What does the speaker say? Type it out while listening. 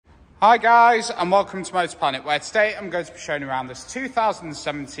Hi guys, and welcome to Motor Planet, where today I'm going to be showing you around this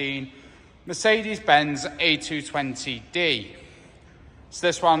 2017 Mercedes-Benz A220D. So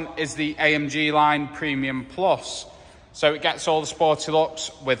this one is the AMG line Premium Plus. So it gets all the sporty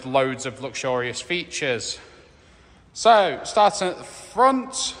looks with loads of luxurious features. So starting at the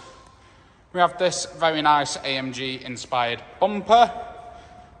front, we have this very nice AMG inspired bumper.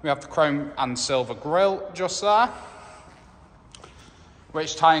 We have the chrome and silver grille just there,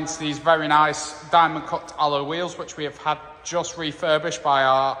 which tie into these very nice diamond cut alloy wheels, which we have had just refurbished by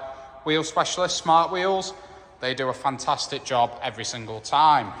our wheel specialist, Smart Wheels. They do a fantastic job every single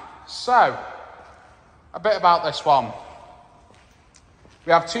time. So, a bit about this one.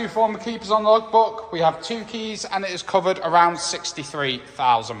 We have two former keepers on the logbook, we have 2 keys, and it is covered around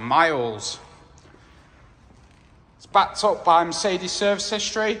 63,000 miles. It's backed up by Mercedes service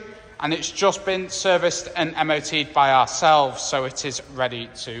history, and it's just been serviced and MOT'd by ourselves, so it is ready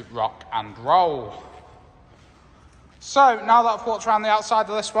to rock and roll. So now that I've walked around the outside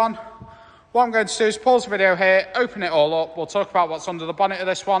of this one, what I'm going to do is pause the video here, open it all up, we'll talk about what's under the bonnet of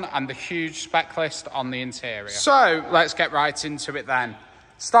this one and the huge spec list on the interior. So let's get right into it then.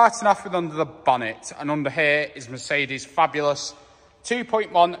 Starting off with under the bonnet, and under here is Mercedes' fabulous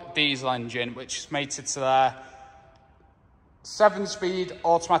 2.1 diesel engine, which is mated to their 7-speed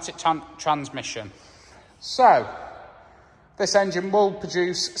automatic transmission. So, this engine will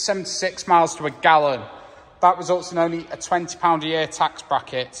produce 76 miles to a gallon. That results in only a £20 a year tax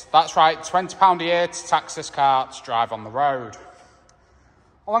bracket. That's right, £20 a year to tax this car to drive on the road.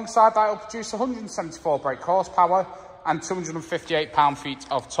 Alongside that, it will produce 174 brake horsepower and 258 pound-feet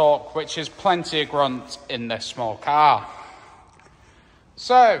of torque, which is plenty of grunt in this small car.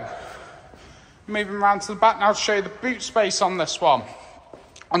 So, moving around to the back now to show you the boot space on this one.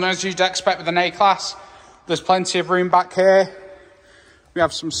 And as you'd expect with an A-Class, there's plenty of room back here. We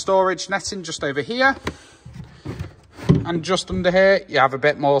have some storage netting just over here. And just under here, you have a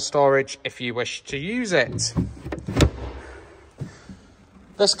bit more storage if you wish to use it.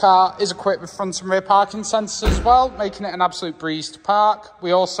 This car is equipped with front and rear parking sensors as well, making it an absolute breeze to park.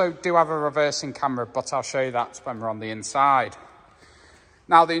 We also do have a reversing camera, but I'll show you that when we're on the inside.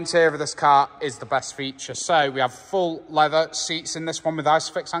 Now, the interior of this car is the best feature. So we have full leather seats in this one with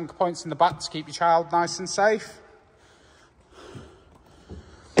ISOFIX anchor points in the back to keep your child nice and safe.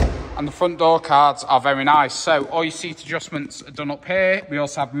 And the front door cards are very nice. So all your seat adjustments are done up here. We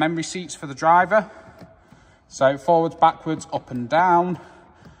also have memory seats for the driver. So forwards, backwards, up and down.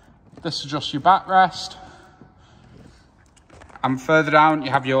 This adjusts your backrest. And further down, you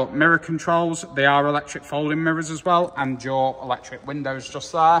have your mirror controls. They are electric folding mirrors as well, and your electric windows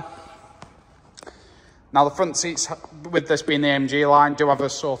just there. Now, the front seats, with this being the AMG line, do have a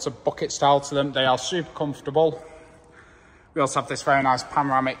sort of bucket style to them. They are super comfortable. We also have this very nice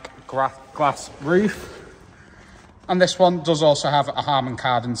panoramic glass roof. And this one does also have a Harman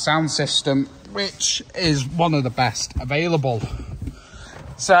Kardon sound system, which is one of the best available.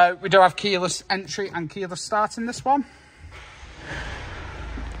 So we do have keyless entry and keyless start in this one.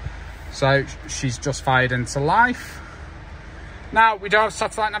 So she's just fired into life. Now we do have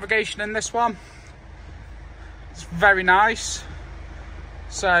satellite navigation in this one. It's very nice.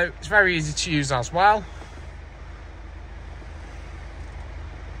 So it's very easy to use as well.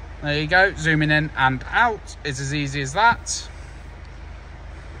 There you go, zooming in and out is as easy as that.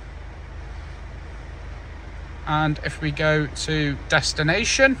 And if we go to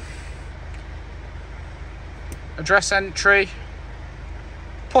destination, address entry,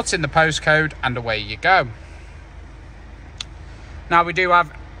 put in the postcode and away you go. Now we do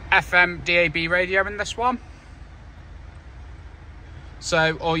have FM DAB radio in this one.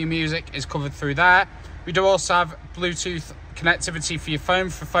 So all your music is covered through there. We do also have Bluetooth connectivity for your phone,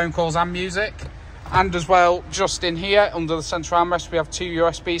 for phone calls and music. And as well, just in here under the central armrest, we have 2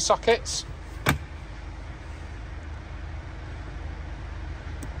 USB sockets.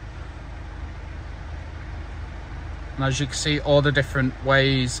 And as you can see, all the different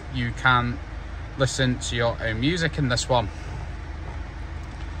ways you can listen to your own music in this one.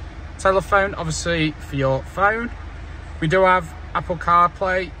 Telephone, obviously, for your phone. We do have Apple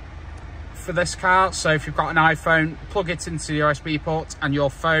CarPlay for this car. So if you've got an iPhone, plug it into the USB port and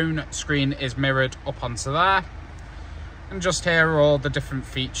your phone screen is mirrored up onto there. And just here are all the different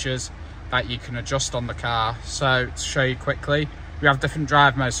features that you can adjust on the car. So to show you quickly, we have different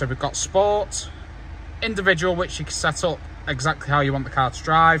drive modes. So we've got Sport, Individual, which you can set up exactly how you want the car to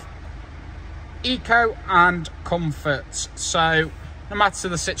drive, Eco, and Comfort. So no matter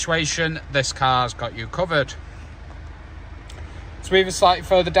the situation, this car's got you covered. So even slightly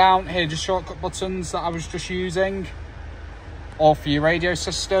further down here, just shortcut buttons that I was just using. or for your radio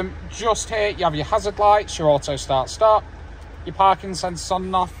system. Just here you have your hazard lights, your auto start, your parking sensors on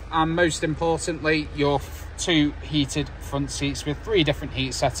and off, and most importantly your 2 heated front seats with 3 different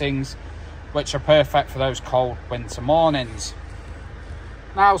heat settings, which are perfect for those cold winter mornings.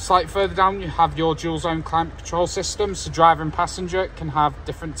 Now, slightly further down, you have your dual zone climate control system, so driver and passenger can have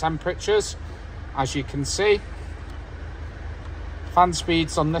different temperatures, as you can see. Fan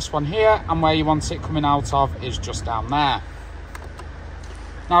speeds on this one here, and where you want it coming out of is just down there.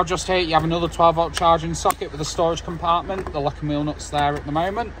 Now, just here you have another 12-volt charging socket with a storage compartment. The lock and wheel nuts there at the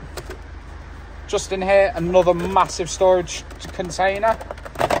moment. Just in here, another massive storage container,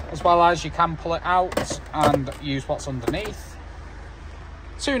 as well as you can pull it out and use what's underneath.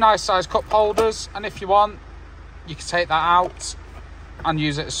 2 nice sized cup holders, and if you want, you can take that out and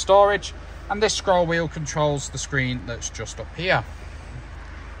use it as storage. And this scroll wheel controls the screen that's just up here.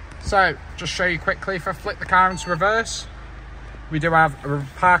 So, just show you quickly, if I flip the car into reverse, we do have a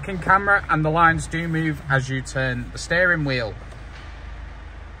parking camera, and the lines do move as you turn the steering wheel.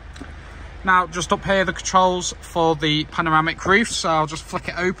 Now, just up here, the controls for the panoramic roof, so I'll just flick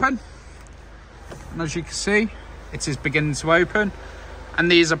it open. And as you can see, it is beginning to open. And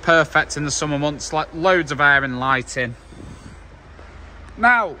these are perfect in the summer months, like loads of air and lighting.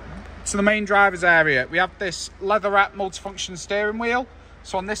 Now, to the main driver's area, we have this leatherette multifunction steering wheel.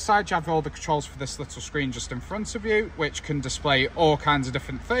 So on this side, you have all the controls for this little screen just in front of you, which can display all kinds of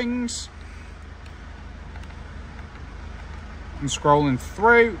different things. And scrolling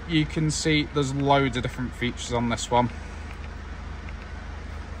through, you can see there's loads of different features on this one.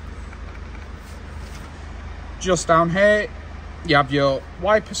 Just down here, you have your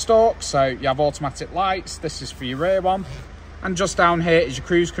wiper stalk, so you have automatic lights. This is for your rear one. And just down here is your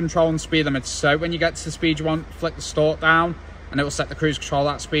cruise control and speed limiter. So when you get to the speed you want, flick the stalk down and it will set the cruise control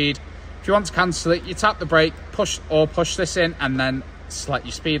at that speed. If you want to cancel it, you tap the brake, push this in, and then select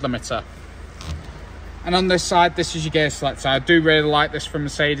your speed limiter. And on this side, this is your gear selector. I do really like this from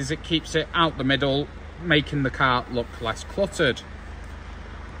Mercedes. It keeps it out the middle, making the car look less cluttered.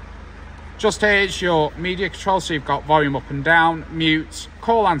 Just here is your media control, so you've got volume up and down, mute,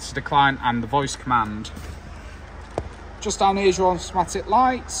 call, answer, decline, and the voice command. Just down here is your automatic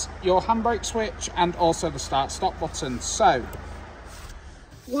lights, your handbrake switch, and also the start-stop button. So,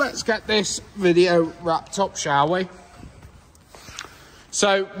 let's get this video wrapped up, shall we?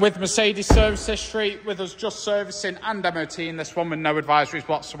 So, with Mercedes service history, with us just servicing and MOT in this one with no advisories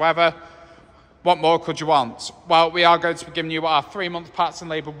whatsoever, what more could you want? Well, we are going to be giving you our 3-month parts and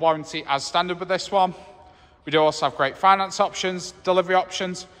labour warranty as standard with this one. We do also have great finance options, delivery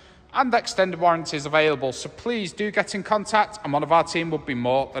options, and extended warranties available. So please do get in contact, and one of our team will be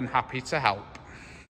more than happy to help.